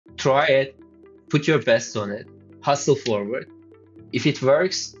try it, put your best on it, hustle forward. If it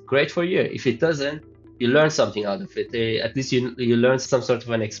works, great for you. If it doesn't, you learn something out of it. At least you learn some sort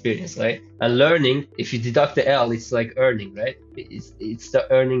of an experience, right? And learning, if you deduct the L, it's like earning, right? It's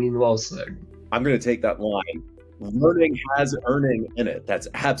the earning involves learning. I'm going to take that line. Learning has earning in it. That's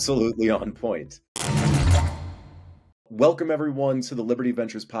absolutely on point. Welcome, everyone, to the Liberty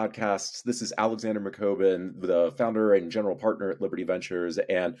Ventures podcast. This is Alexander McCobin, the founder and general partner at Liberty Ventures.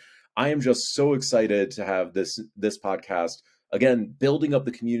 And I am just so excited to have this podcast, again, building up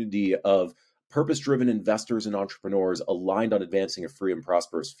the community of purpose-driven investors and entrepreneurs aligned on advancing a free and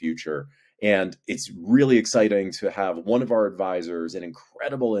prosperous future. And it's really exciting to have one of our advisors, an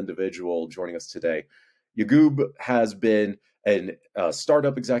incredible individual, joining us today. Yagub has been a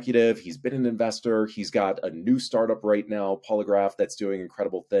startup executive. He's been an investor. He's got a new startup right now, Polygraf, that's doing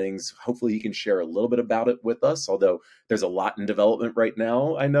incredible things. Hopefully he can share a little bit about it with us, although there's a lot in development right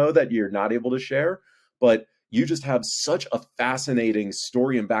now, I know, that you're not able to share. But you just have such a fascinating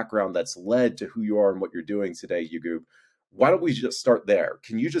story and background that's led to who you are and what you're doing today, Yagub. Why don't we just start there?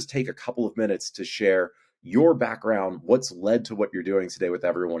 Can you just take a couple of minutes to share your background, what's led to what you're doing today with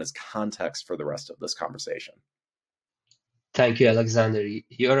everyone as context for the rest of this conversation? Thank you, Alexander.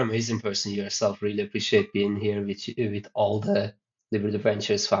 You're an amazing person yourself. Really appreciate being here with all the Liberty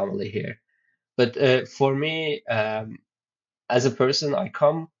Ventures family here. But for me, as a person, I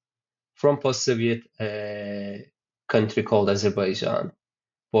come from post-Soviet country called Azerbaijan,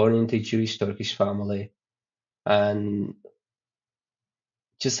 born into Jewish Turkish family, and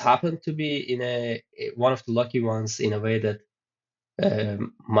just happened to be in one of the lucky ones in a way that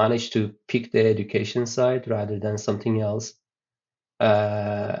managed to pick the education side rather than something else.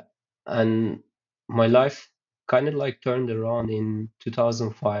 And my life kind of like turned around in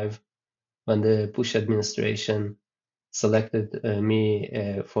 2005 when the Bush administration selected me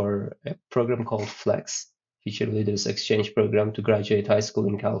for a program called Flex, Future Leaders Exchange Program, to graduate high school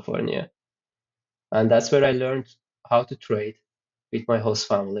in California. And that's where I learned how to trade with my host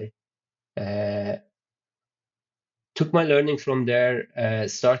family. Took my learning from there,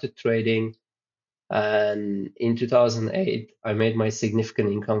 started trading, and in 2008, I made my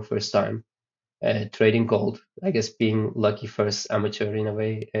significant income first time trading gold. I guess being lucky first amateur in a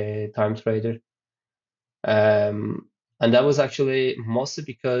way, time trader. And that was actually mostly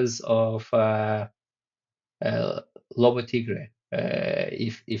because of Lobo Tigre.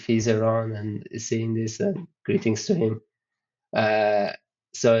 If he's around and seeing this, greetings to him.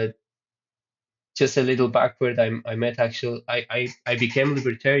 So just a little backward, I met I became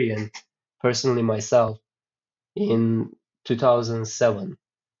libertarian personally myself in 2007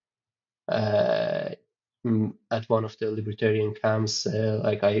 at one of the libertarian camps.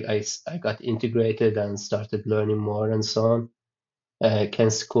 Like I got integrated and started learning more and so on.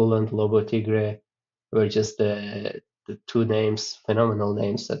 Ken School and Lobo Tigre were just the two names, phenomenal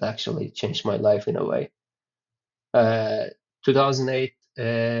names that actually changed my life in a way. 2008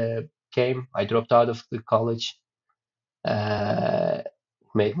 came. I dropped out of the college,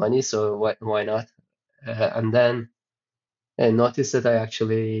 made money, so why not? And then noticed that I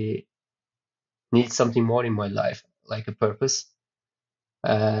actually need something more in my life, like a purpose,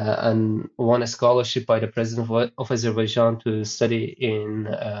 and won a scholarship by the president of Azerbaijan to study in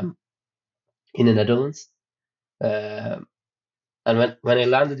the Netherlands. And when I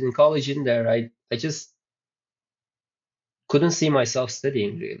landed in college in there, I just couldn't see myself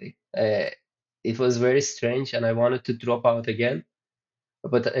studying really. It was very strange, and I wanted to drop out again.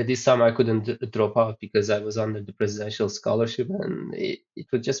 But at this time, I couldn't drop out because I was under the presidential scholarship, and it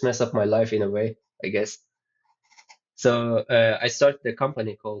would just mess up my life in a way, I guess. So I started a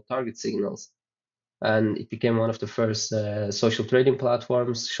company called Target Signals, and it became one of the first social trading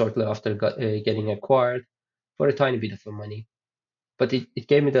platforms shortly after getting acquired for a tiny bit of money. But it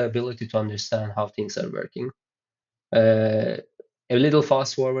gave me the ability to understand how things are working. A little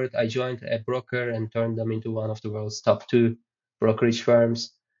fast forward, I joined a broker and turned them into one of the world's top 2 brokerage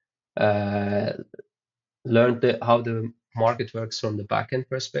firms. Learned how the market works from the back end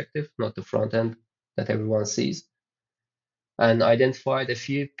perspective, not the front end that everyone sees, and identified a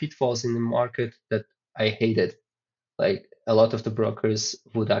few pitfalls in the market that I hated. Like a lot of the brokers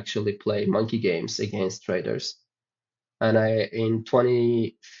would actually play monkey games against traders. And in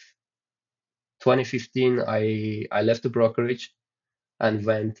 2015, I left the brokerage and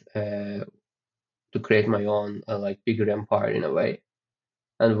went to create my own like bigger empire in a way.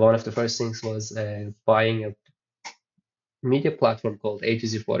 And one of the first things was buying a media platform called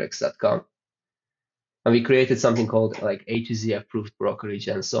A2ZForex.com. And we created something called like A2Z approved brokerage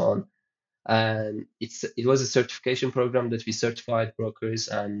and so on. And it was a certification program that we certified brokers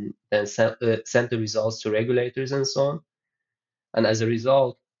and then sent the results to regulators and so on. And as a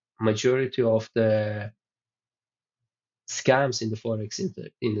result, majority of the scams in the forex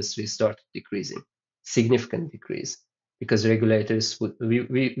industry started decreasing, significant decrease, because regulators would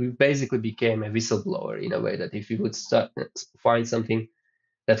we basically became a whistleblower in a way that if you would find something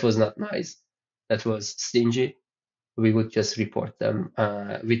that was not nice, that was stingy, we would just report them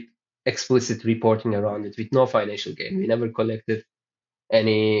with explicit reporting around it, with no financial gain. We never collected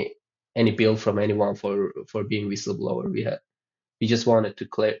any bill from anyone for being whistleblower. We just wanted to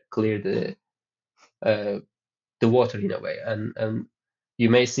clear uh, the water in a way. And you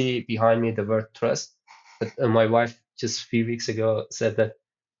may see behind me the word trust, but my wife just a few weeks ago said that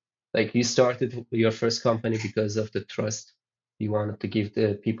like you started your first company because of the trust you wanted to give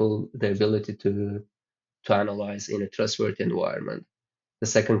the people the ability to analyze in a trustworthy environment. The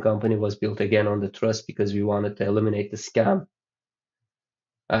second company was built again on the trust because we wanted to eliminate the scam,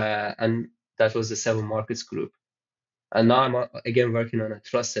 and that was the Seven Markets Group. And now I'm again working on a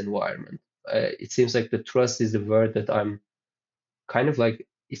trust environment. It seems like the trust is the word that I'm kind of like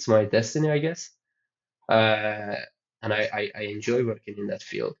it's my destiny, I guess. Uh, and I enjoy working in that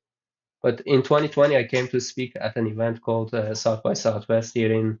field. But in 2020, I came to speak at an event called South by Southwest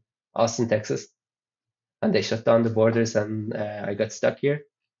here in Austin, Texas, and they shut down the borders, and I got stuck here.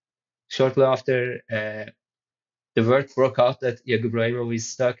 Shortly after, the word broke out that Yagub Rahimov is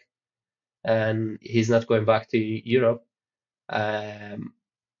stuck and he's not going back to Europe. Um,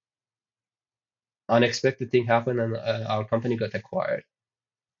 Unexpected thing happened, and our company got acquired.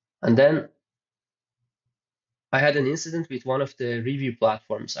 And then I had an incident with one of the review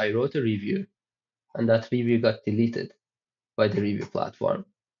platforms. I wrote a review, and that review got deleted by the review platform,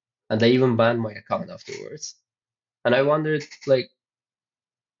 and they even banned my account afterwards. And I wondered, like,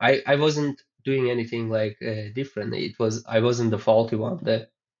 I wasn't doing anything like different. It was I wasn't the faulty one.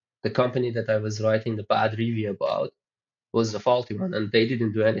 The company that I was writing the bad review about was the faulty one, and they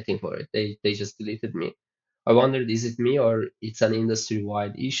didn't do anything for it. They just deleted me. I wondered, is it me or it's an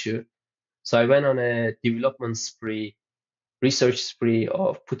industry-wide issue? So I went on a development spree, research spree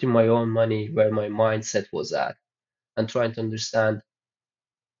of putting my own money where my mindset was at and trying to understand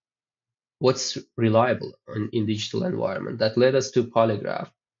what's reliable in digital environment. That led us to Polygraf.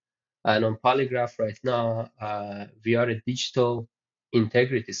 And on Polygraf right now, we are a digital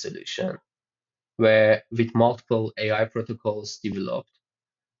integrity solution where with multiple AI protocols developed,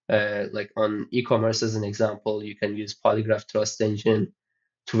 like on e-commerce as an example, you can use Polygraph Trust Engine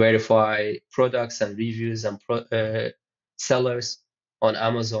to verify products and reviews and sellers on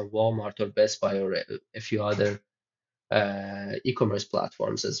Amazon, Walmart, or Best Buy, or a few other e-commerce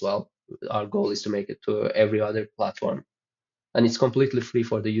platforms as well. Our goal is to make it to every other platform, and it's completely free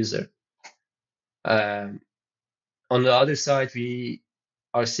for the user. Um, on the other side, we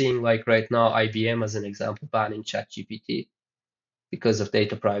are seeing like right now IBM as an example banning ChatGPT because of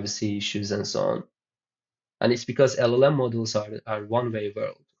data privacy issues and so on. And it's because LLM models are one-way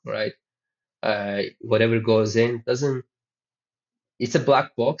world, right? Whatever goes in doesn't. It's a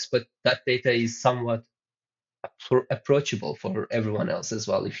black box, but that data is somewhat approachable for everyone else as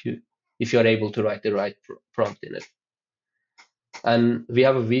well if you're able to write the right prompt in it. And we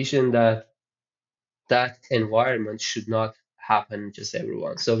have a vision that that environment should not happen just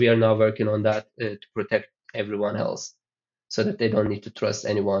everyone. So we are now working on that to protect everyone else, so that they don't need to trust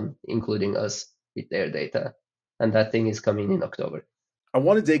anyone, including us, with their data. And that thing is coming in October. I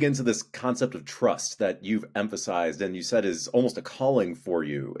want to dig into this concept of trust that you've emphasized and you said is almost a calling for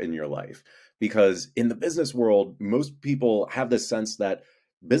you in your life. Because in the business world, most people have this sense that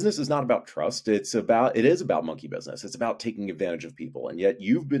business is not about trust. It is about monkey business. It's about taking advantage of people. And yet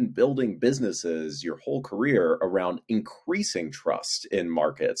you've been building businesses your whole career around increasing trust in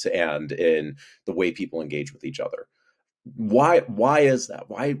markets and in the way people engage with each other. Why is that?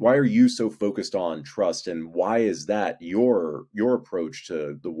 Why are you so focused on trust, and why is that your approach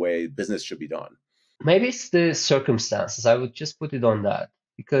to the way business should be done? Maybe it's the circumstances. I would just put it on that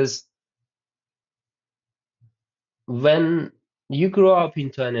because when you grow up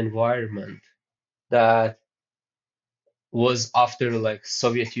into an environment that was after like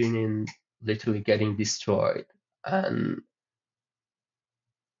Soviet Union literally getting destroyed, and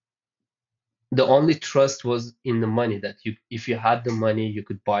the only trust was in the money that you if you had the money you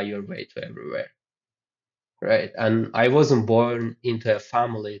could buy your way to everywhere, right? And I wasn't born into a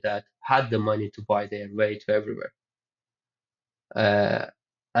family that had the money to buy their way to everywhere.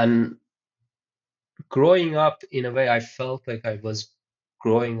 And growing up in a way, I felt like I was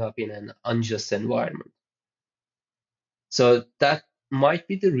growing up in an unjust environment. So that might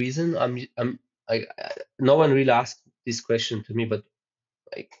be the reason no one really asked this question to me, but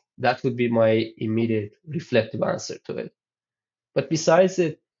like that would be my immediate reflective answer to it. But besides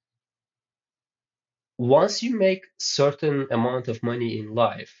it, once you make certain amount of money in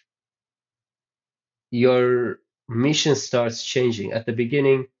life, your mission starts changing. At the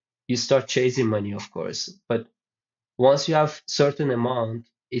beginning, you start chasing money, of course, but once you have certain amount,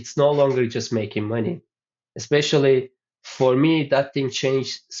 it's no longer just making money. Especially for me, that thing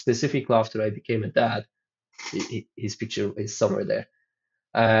changed specifically after I became a dad. His picture is somewhere there.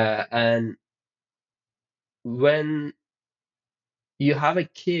 And when you have a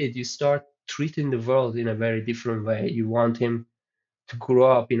kid, you start treating the world in a very different way. You want him to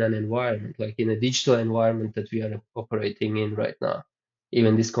grow up in an environment, like in a digital environment that we are operating in right now.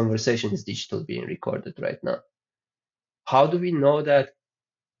 Even this conversation is digital being recorded right now. How do we know that?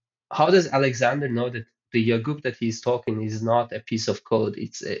 How does Alexander know that the Yagub that he's talking is not a piece of code?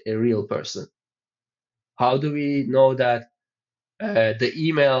 It's a real person. How do we know that the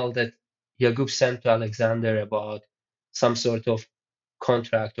email that Yagub sent to Alexander about some sort of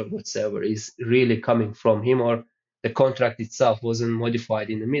contract or whatsoever is really coming from him, or the contract itself wasn't modified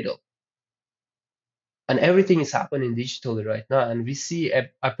in the middle? And everything is happening digitally right now, and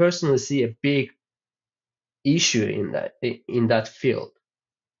I personally see a big issue in that field.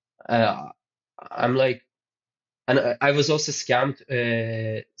 uh, I'm like, and I was also scammed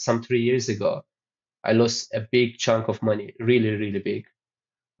some 3 years ago. I lost a big chunk of money, really really big.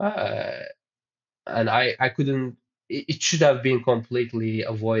 uh, and I couldn't, it should have been completely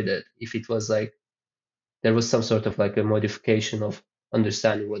avoided if it was like there was some sort of like a modification of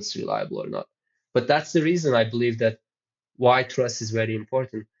understanding what's reliable or not. But that's the reason I believe that why trust is very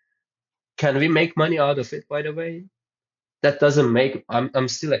important. Can we make money out of it, by the way? That doesn't make, I'm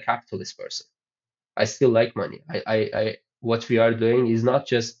still a capitalist person. I still like money. What we are doing is not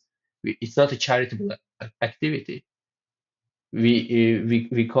just, it's not a charitable activity.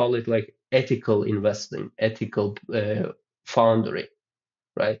 We call it like ethical investing, ethical foundry,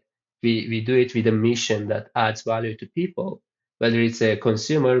 right? We do it with a mission that adds value to people, whether it's a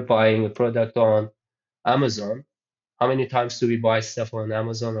consumer buying a product on Amazon. How many times do we buy stuff on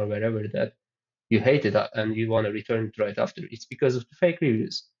Amazon or wherever that you hate it and you want to return it right after? It's because of the fake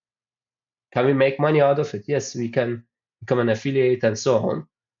reviews. Can we make money out of it? Yes, we can become an affiliate and so on.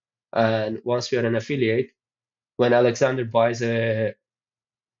 And once we are an affiliate, when Alexander buys a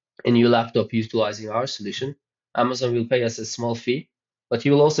new laptop utilizing our solution, Amazon will pay us a small fee, but he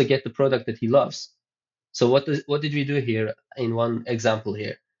will also get the product that he loves. So what did we do here in one example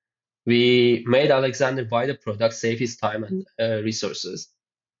here? We made Alexander buy the product, save his time and resources.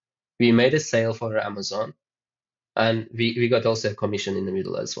 We made a sale for Amazon, and we got also a commission in the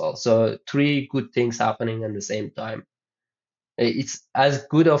middle as well. So three good things happening at the same time. It's as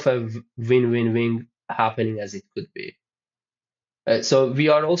good of a win-win-win happening as it could be. So we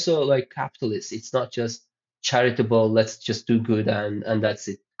are also like capitalists. It's not just charitable, let's just do good and that's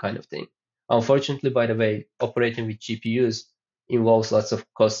it kind of thing. Unfortunately, by the way, operating with GPUs involves lots of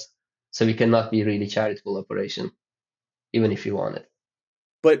costs, so we cannot be really charitable operation, even if you want it.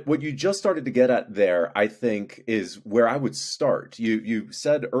 But what you just started to get at there, I think, is where I would start. You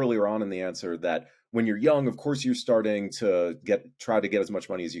said earlier on in the answer that when you're young, of course, you're starting to try to get as much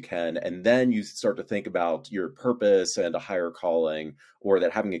money as you can, and then you start to think about your purpose and a higher calling, or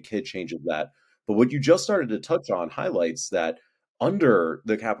that having a kid changes that. But what you just started to touch on highlights that under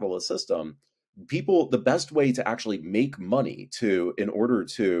the capitalist system, people, the best way to actually make money in order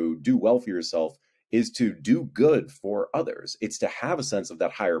to do well for yourself is to do good for others. It's to have a sense of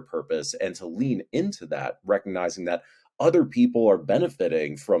that higher purpose and to lean into that, recognizing that other people are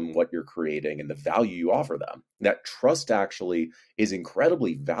benefiting from what you're creating and the value you offer them. That trust actually is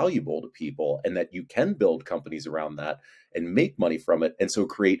incredibly valuable to people, and that you can build companies around that and make money from it. And so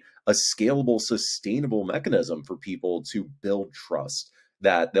create a scalable, sustainable mechanism for people to build trust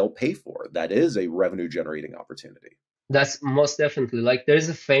that they'll pay for. That is a revenue generating opportunity. That's most definitely, like, there is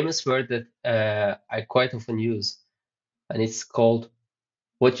a famous word that I quite often use, and it's called,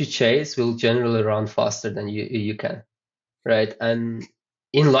 what you chase will generally run faster than you can, right? And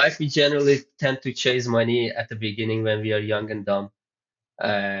in life, we generally tend to chase money at the beginning when we are young and dumb,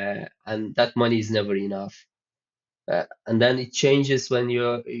 and that money is never enough. And then it changes when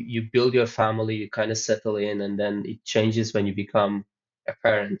you build your family, you kind of settle in, and then it changes when you become a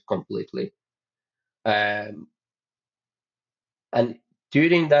parent completely. Um, and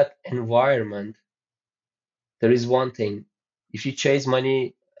during that environment, there is one thing: if you chase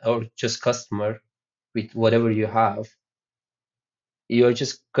money or just customer with whatever you have, you're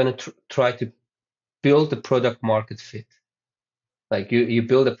just gonna try to build the product market fit. Like you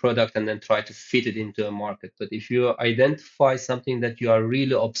build a product and then try to fit it into a market. But if you identify something that you are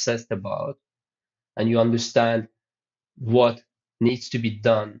really obsessed about and you understand what needs to be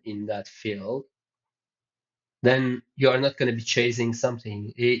done in that field, then you are not going to be chasing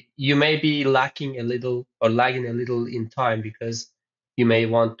something. You may be lacking a little or lagging a little in time because you may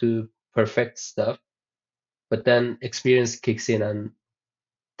want to perfect stuff, but then experience kicks in and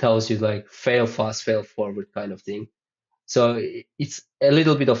tells you like fail fast, fail forward kind of thing. So it's a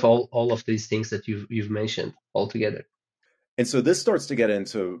little bit of all of these things that you've mentioned all together. And so this starts to get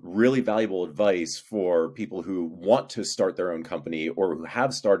into really valuable advice for people who want to start their own company or who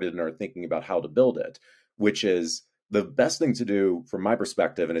have started and are thinking about how to build it, which is the best thing to do from my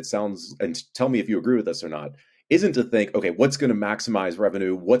perspective, and it sounds, and tell me if you agree with this or not, isn't to think, okay, what's going to maximize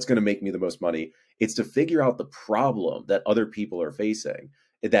revenue? What's going to make me the most money? It's to figure out the problem that other people are facing,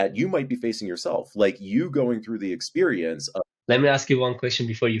 that you might be facing yourself, like you going through the experience of. Let me ask you one question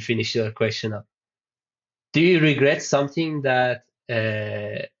before you finish your question up. Do you regret something that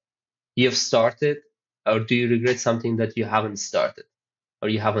you've started, or do you regret something that you haven't started or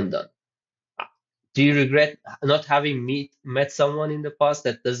you haven't done? Do you regret not having met someone in the past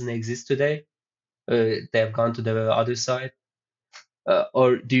that doesn't exist today? They have gone to the other side,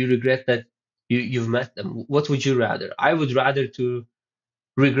 or do you regret that you've met them? What would you rather? I would rather to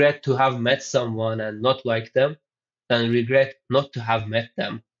regret to have met someone and not like them than regret not to have met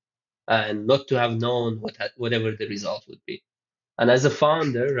them and not to have known whatever the result would be. And as a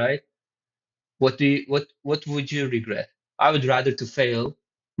founder, right? What would you regret? I would rather to fail,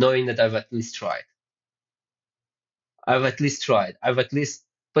 knowing that I've at least tried. I've at least tried. I've at least,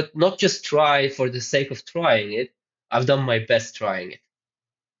 but not just try for the sake of trying it. I've done my best trying it,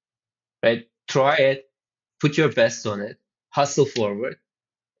 right? Try it, put your best on it, hustle forward.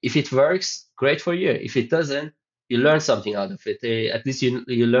 If it works, great for you. If it doesn't, you learn something out of it. At least you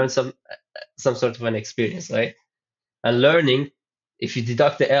learn some sort of an experience, right? And learning, if you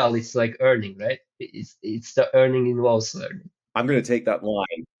deduct the L, it's like earning, right? It's the earning involves learning. I'm going to take that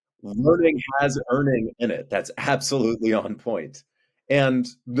line. Learning has earning in it. That's absolutely on point. And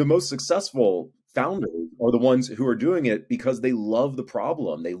the most successful founders are the ones who are doing it because they love the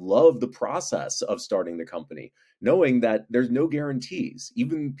problem. They love the process of starting the company, knowing that there's no guarantees.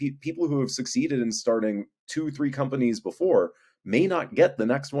 Even people who have succeeded in starting two, three companies before may not get the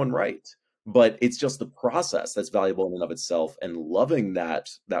next one right. But it's just the process that's valuable in and of itself, and loving that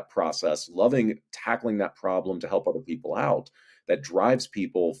process, loving tackling that problem to help other people out, that drives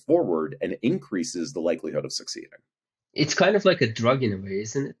people forward and increases the likelihood of succeeding. It's kind of like a drug in a way,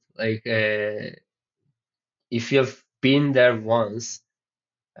 isn't it? Like if you've been there once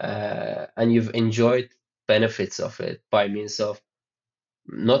and you've enjoyed benefits of it by means of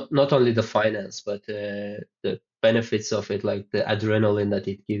not only the finance, but the benefits of it, like the adrenaline that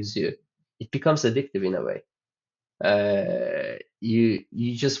it gives you, it becomes addictive in a way.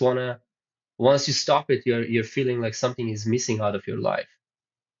 You just wanna once you stop it, you're feeling like something is missing out of your life.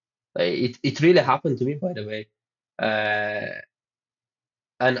 It really happened to me, by the way. Uh,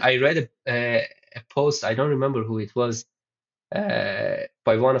 and I read a post, I don't remember who it was, by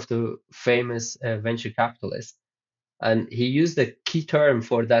one of the famous venture capitalists. And he used a key term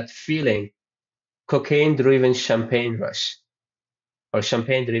for that feeling, cocaine-driven champagne rush, or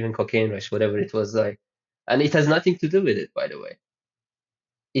champagne-driven cocaine rush, whatever it was like. And it has nothing to do with it, by the way.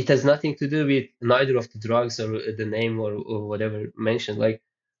 It has nothing to do with neither of the drugs or the name or whatever mentioned. Like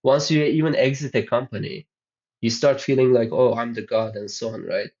once you even exit a company, you start feeling like, oh, I'm the god and so on,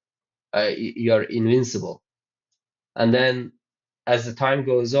 right? You're invincible. And then as the time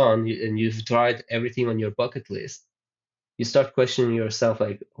goes on and you've tried everything on your bucket list, you start questioning yourself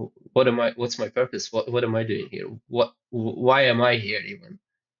like, what's my purpose? What am I doing here? Why am I here even?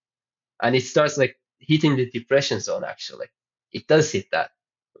 And it starts like hitting the depression zone actually. It does hit that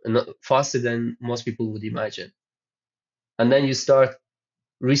faster than most people would imagine. And then you start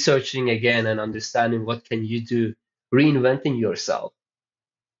researching again and understanding what can you do, reinventing yourself,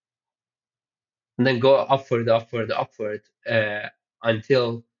 and then go upward, upward, upward,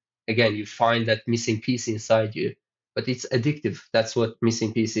 until again you find that missing piece inside you. But it's addictive. That's what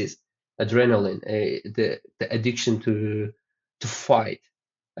missing piece is. Adrenaline, the addiction to fight,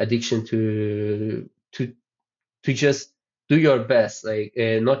 addiction to to just do your best. Like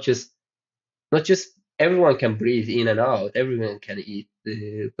not just everyone can breathe in and out. Everyone can eat,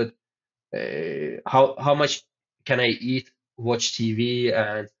 but how much can I eat, watch TV,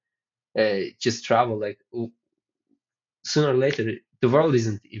 and just travel? Like sooner or later, the world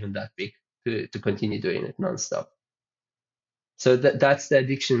isn't even that big to continue doing it nonstop. So that's the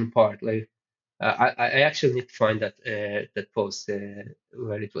addiction part. Like I actually need to find that post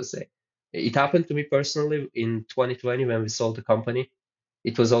where it was. It happened to me personally in 2020 when we sold the company.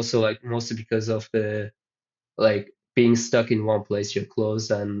 It was also like mostly because of the like being stuck in one place, you're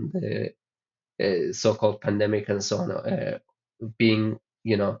closed, and so-called pandemic and so on, being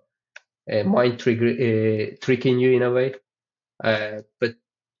mind tricking you in a way. But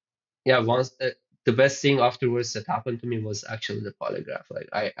yeah, once the best thing afterwards that happened to me was actually the polygraph. Like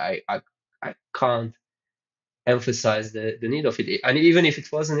I can't emphasize the need of it. And even if it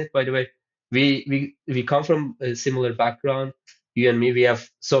wasn't it, by the way, we come from a similar background. You and me, we have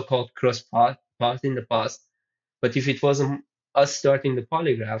so-called cross path in the past. But if it wasn't us starting the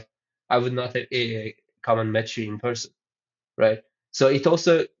polygraph, I would not have come and met you in person, right? So it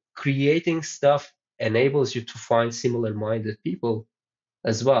also creating stuff enables you to find similar-minded people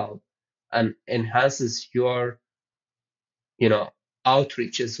as well, and enhances your, you know,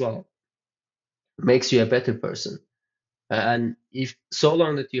 outreach as well, makes you a better person. And if so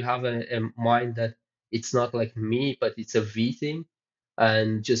long that you have a mind that it's not like me, but it's a we thing,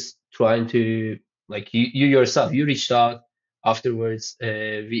 and just trying to like you yourself, you reached out afterwards.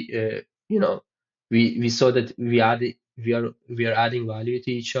 You know, we saw that we are adding value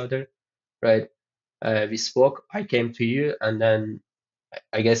to each other, right? We spoke. I came to you, and then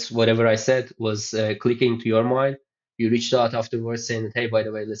I guess whatever I said was clicking to your mind. You reached out afterwards saying that, hey, by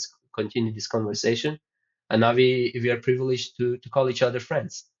the way, let's continue this conversation. And now we are privileged to call each other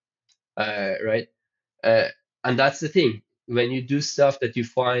friends, right? Uh, and that's the thing. When you do stuff that you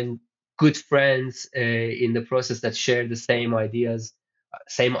find good friends in the process that share the same ideas,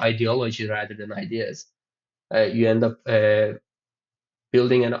 same ideology rather than ideas, you end up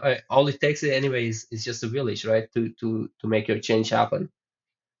building an. All it takes anyway is just a village, right? To make your change happen,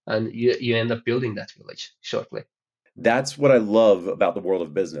 and you end up building that village shortly. That's what I love about the world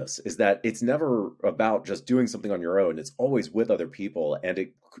of business is that it's never about just doing something on your own. It's always with other people, and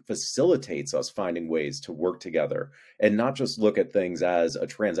it facilitates us finding ways to work together and not just look at things as a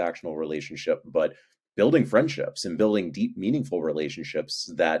transactional relationship, but building friendships and building deep, meaningful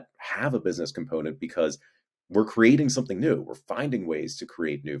relationships that have a business component because we're creating something new. We're finding ways to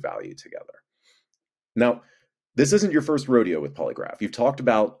create new value together. Now, this isn't your first rodeo with Polygraph. You've talked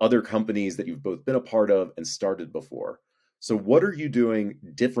about other companies that you've both been a part of and started before. So, what are you doing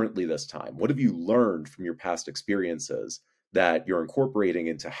differently this time? What have you learned from your past experiences that you're incorporating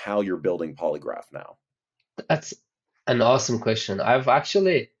into how you're building Polygraph now? That's an awesome question. I've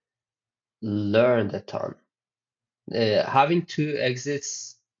actually learned a ton. Having two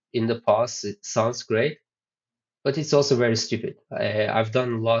exits in the past, it sounds great, but it's also very stupid. I've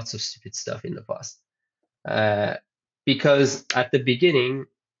done lots of stupid stuff in the past. Uh, because at the beginning,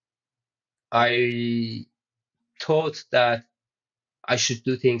 I thought that I should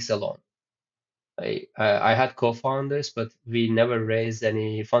do things alone. I had co-founders, but we never raised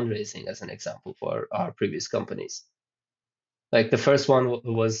any fundraising, as an example, for our previous companies. Like the first one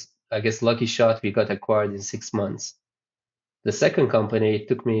was, I guess, lucky shot. We got acquired in 6 months. The second company, it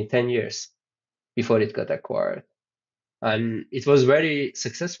took me 10 years before it got acquired. And it was very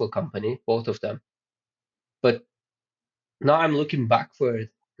successful company, both of them. But now I'm looking backward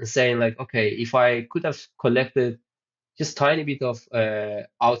and saying like, okay, if I could have collected just tiny bit of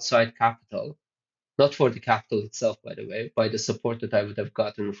outside capital, not for the capital itself, by the way, by the support that I would have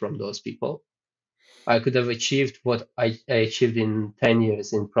gotten from those people, I could have achieved what I achieved in 10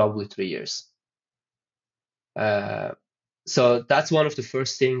 years in probably 3 years. Uh, so that's one of the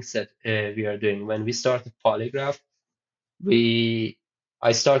first things that we are doing. When we started Polygraph, we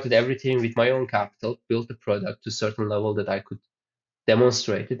I started everything with my own capital, built the product to a certain level that I could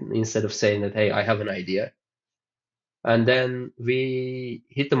demonstrate it instead of saying that, hey, I have an idea. And then we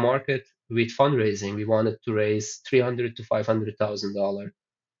hit the market with fundraising. We wanted to raise 300 to $500,000.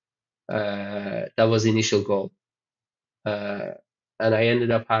 That was the initial goal. Uh, and I ended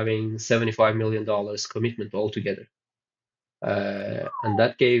up having $75 million commitment altogether. And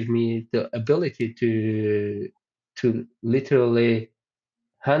that gave me the ability to literally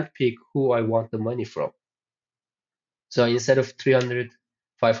handpick who I want the money from. So instead of 300,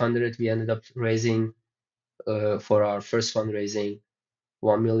 500, we ended up raising for our first fundraising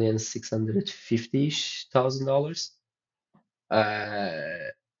 $1,650,000. Uh,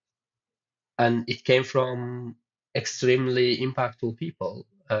 and it came from extremely impactful people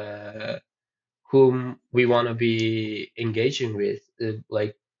whom we want to be engaging with.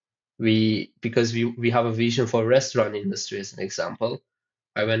 Like because we have a vision for restaurant industry as an example.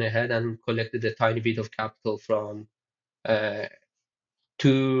 I went ahead and collected a tiny bit of capital from uh,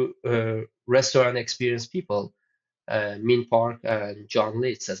 two restaurant experienced people, Min Park and John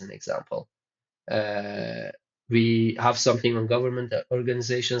Litz as an example. Uh, we have something on government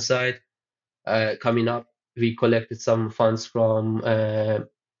organization side coming up. We collected some funds from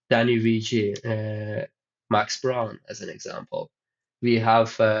Danny Ricci, Max Brown, as an example. We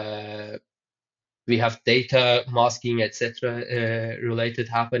have data masking, etc., related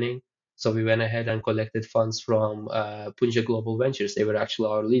happening. So we went ahead and collected funds from Punja Global Ventures. They were actually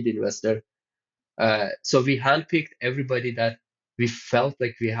our lead investor. So we handpicked everybody that we felt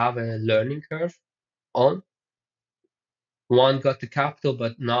like we have a learning curve on. One got the capital,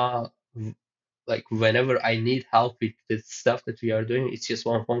 but now, like whenever I need help with the stuff that we are doing, it's just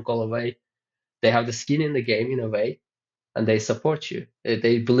one phone call away. They have the skin in the game in a way, and they support you.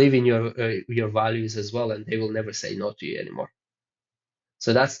 They believe in your values as well, and they will never say no to you anymore.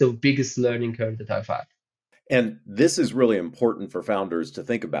 So that's the biggest learning curve that I've had. And this is really important for founders to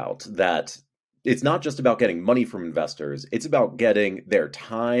think about, that it's not just about getting money from investors, it's about getting their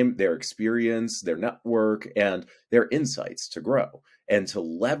time, their experience, their network, and their insights to grow and to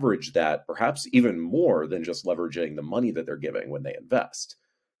leverage that perhaps even more than just leveraging the money that they're giving when they invest.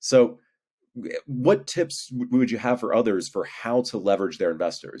 So, what tips would you have for others for how to leverage their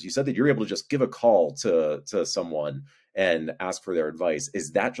investors? You said that you're able to just give a call to someone and ask for their advice.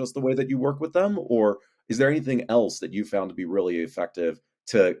 Is that just the way that you work with them, or is there anything else that you found to be really effective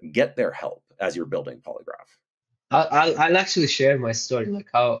to get their help as you're building Polygraph? I'll actually share my story, like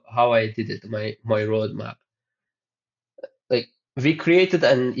how I did it, my roadmap. Like we created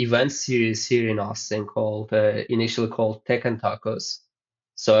an event series here in Austin called initially called Tech and Tacos.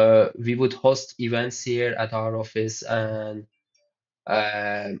 So we would host events here at our office and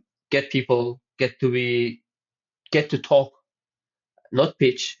uh, get to talk, not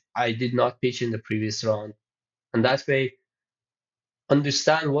pitch. I did not pitch in the previous round, and that way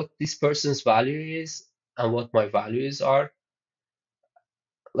understand what this person's value is and what my values are.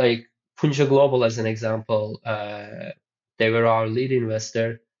 Like Punja Global, as an example, they were our lead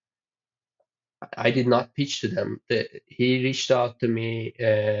investor. I did not pitch to them. He reached out to me.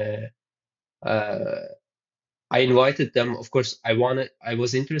 Uh, I invited them. Of course, I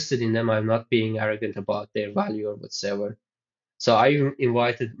was interested in them. I'm not being arrogant about their value or whatsoever. So I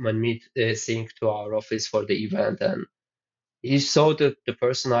invited Manmeet Singh to our office for the event, and he saw the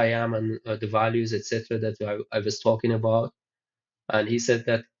person I am and the values, etc., that I was talking about, and he said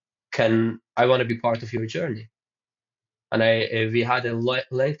that, "Can I want to be part of your journey?" And we had a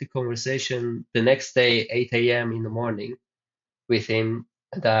lengthy conversation the next day, 8 a.m. in the morning, with him,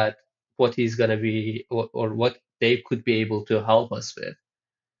 that what he's gonna be, or what they could be able to help us with.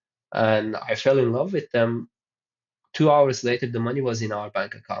 And I fell in love with them. 2 hours later, the money was in our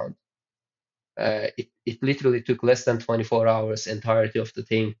bank account. It literally took less than 24 hours, entirety of the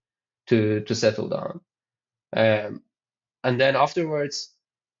thing, to settle down. Um, and then afterwards,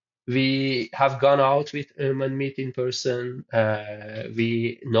 we have gone out with him and meet in person.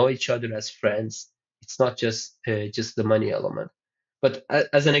 We know each other as friends. It's not just the money element. But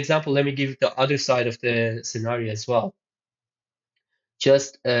as an example, let me give the other side of the scenario as well.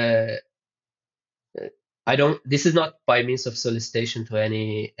 Just I don't. This is not by means of solicitation to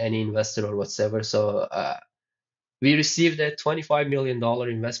any investor or whatsoever. So we received a $25 million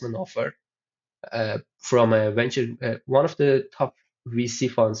investment offer from a venture, one of the top VC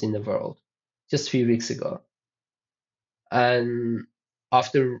funds in the world, just a few weeks ago. And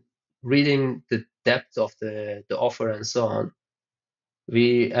after reading the depth of the offer and so on,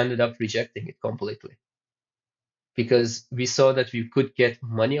 we ended up rejecting it completely because we saw that we could get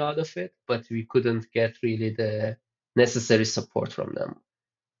money out of it, but we couldn't get really the necessary support from them.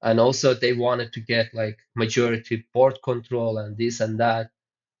 And also, they wanted to get like majority board control and this and that.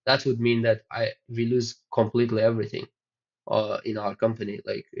 That would mean that we lose completely everything in our company.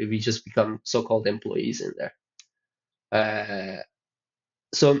 Like we just become so-called employees in there. Uh,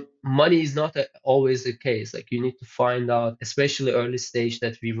 so money is not always the case. Like you need to find out, especially early stage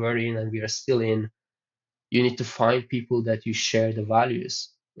that we were in and we are still in. You need to find people that you share the values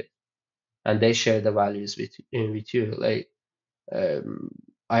with, and they share the values with you. Like um,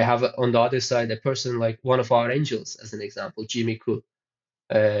 I have on the other side a person like one of our angels, as an example, Jimmy Koo.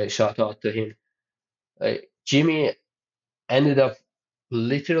 Shout out to him. Jimmy ended up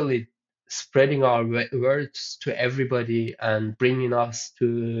literally spreading our words to everybody and bringing us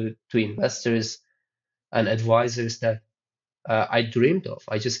to investors and advisors that I dreamed of.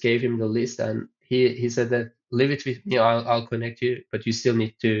 I just gave him the list, and he said that leave it with me. I'll connect you, but you still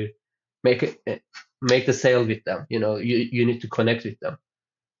need to make it make the sale with them. You need to connect with them.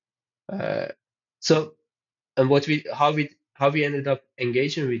 Uh, so and how we ended up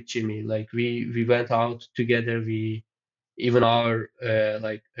engaging with Jimmy, like we went out together. We even our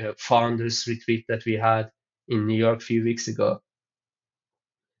founders retreat that we had in New York a few weeks ago.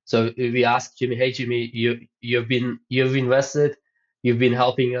 So we asked Jimmy, hey Jimmy, you've invested, you've been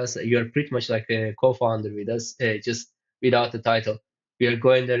helping us, you're pretty much like a co-founder with us, just without the title. We are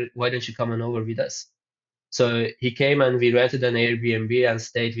going there, why don't you come on over with us? So he came and we rented an Airbnb and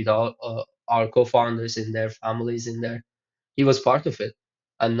stayed with all our co-founders in their families in there. He was part of it,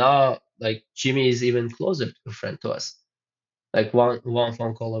 and now like Jimmy is even closer to a friend to us, like one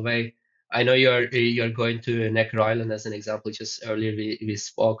phone call away. I know you're going to Necker Island as an example. Just earlier we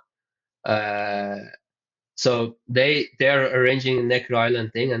spoke. Uh, so they're arranging a Necker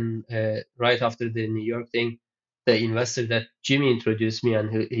Island thing, and right after the New York thing, the investor that Jimmy introduced me,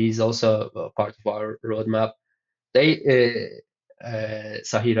 and he's also a part of our roadmap. Sahir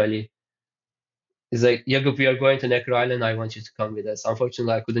Ali is like, Yagub, we are going to Necker Island. I want you to come with us.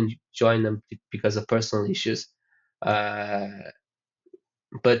 Unfortunately, I couldn't join them because of personal issues. Uh,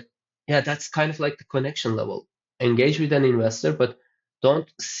 but yeah, that's kind of like the connection level. Engage with an investor, but don't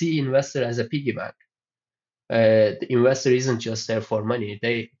see investor as a piggy bank. The investor isn't just there for money.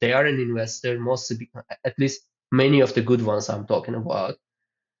 They are an investor, mostly, at least many of the good ones I'm talking about,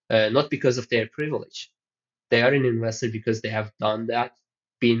 not because of their privilege. They are an investor because they have done that,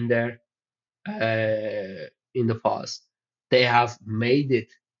 been there in the past. They have made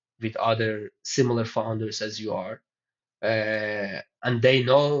it with other similar founders as you are, and they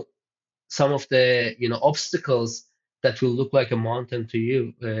know some of the obstacles that will look like a mountain to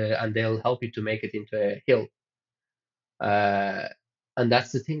you, and they'll help you to make it into a hill. Uh, and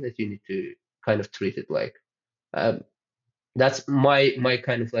that's the thing that you need to kind of treat it like. Um, that's my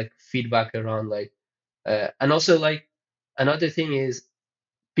kind of like feedback around like, and also like another thing is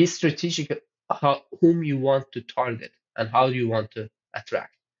be strategic how whom you want to target and how you want to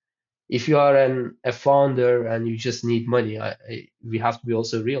attract. If you are a founder and you just need money, we have to be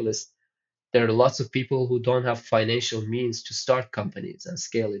also realist. There are lots of people who don't have financial means to start companies and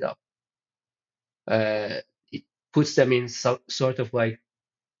scale it up. It puts them in some sort of like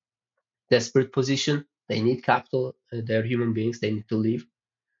desperate position. They need capital. They're human beings. They need to live.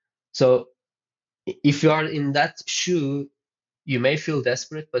 So if you are in that shoe, you may feel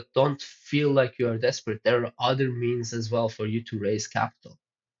desperate, but don't feel like you are desperate. There are other means as well for you to raise capital.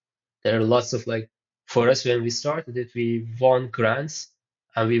 There are lots of like, for us, when we started it, we won grants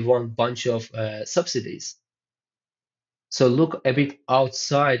and we won a bunch of subsidies. So look a bit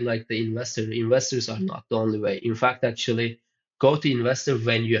outside like the investor. Investors are not the only way. In fact, actually, go to investor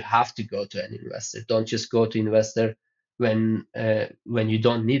when you have to go to an investor. Don't just go to investor when you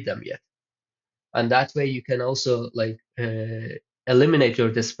don't need them yet. And that way you can also like eliminate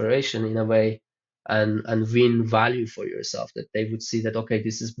your desperation in a way, and win value for yourself, that they would see that, okay,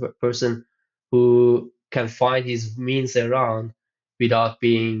 this is a person who can find his means around without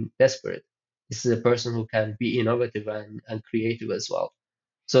being desperate. This is a person who can be innovative and creative as well.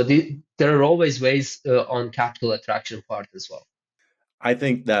 So there are always ways on capital attraction part as well. I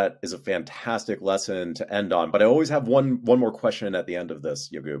think that is a fantastic lesson to end on. But I always have one more question at the end of this,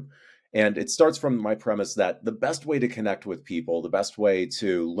 Yagub. And it starts from my premise that the best way to connect with people, the best way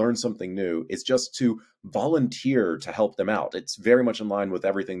to learn something new is just to volunteer to help them out. It's very much in line with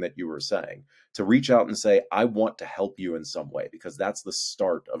everything that you were saying, to reach out and say, I want to help you in some way, because that's the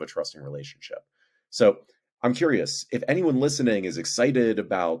start of a trusting relationship. So I'm curious if anyone listening is excited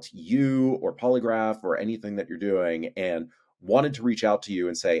about you or Polygraf or anything that you're doing and wanted to reach out to you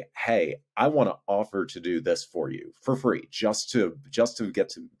and say, hey, I want to offer to do this for you for free, just to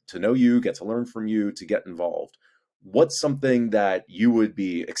get to know you, get to learn from you, to get involved. What's something that you would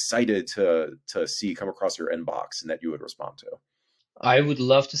be excited to see come across your inbox and that you would respond to? I would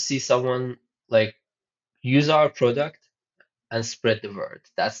love to see someone like use our product and spread the word.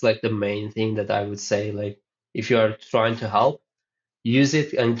 That's like the main thing that I would say. Like, if you are trying to help, use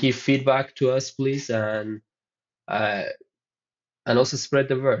it and give feedback to us, please, uh, and also spread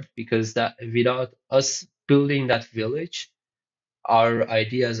the word, because that without us building that village, our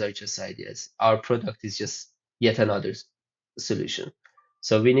ideas are just ideas. Our product is just yet another solution.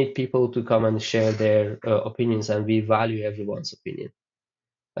 So we need people to come and share their opinions, and we value everyone's opinion.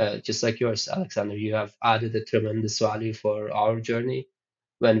 Just like yours, Alexander, you have added a tremendous value for our journey.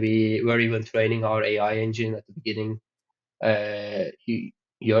 When we were even training our AI engine at the beginning,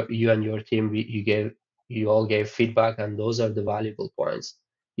 you and your team, you all gave feedback, and those are the valuable points.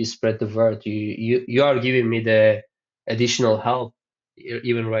 You spread the word. You are giving me the additional help,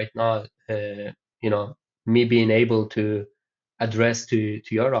 even right now. You know, me being able to address to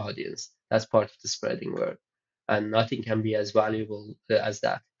your audience. That's part of the spreading word, and nothing can be as valuable as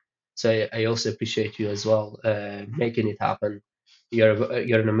that. So I also appreciate you as well, making it happen.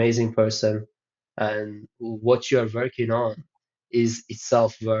 You're an amazing person, and what you are working on is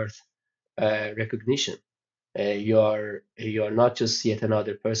itself worth recognition. You are not just yet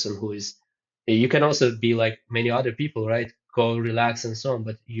another person who is. You can also be like many other people, right? Go relax and so on.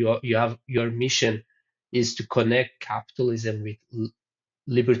 But you have your mission is to connect capitalism with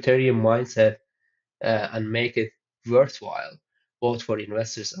libertarian mindset, and make it worthwhile, both for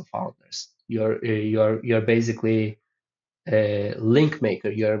investors and founders. You're basically a link maker.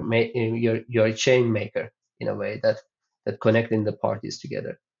 You're a chain maker in a way that connecting the parties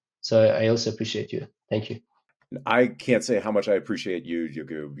together. So I also appreciate you. Thank you. I can't say how much I appreciate you,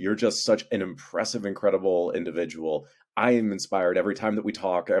 Yagub. You're just such an impressive, incredible individual. I am inspired every time that we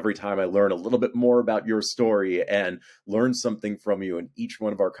talk, every time I learn a little bit more about your story and learn something from you in each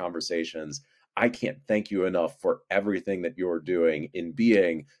one of our conversations. I can't thank you enough for everything that you're doing in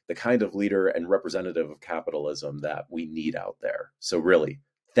being the kind of leader and representative of capitalism that we need out there. So, really,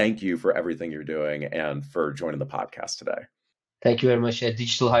 thank you for everything you're doing and for joining the podcast today. Thank you very much. A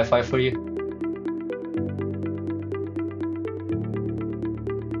digital high five for you.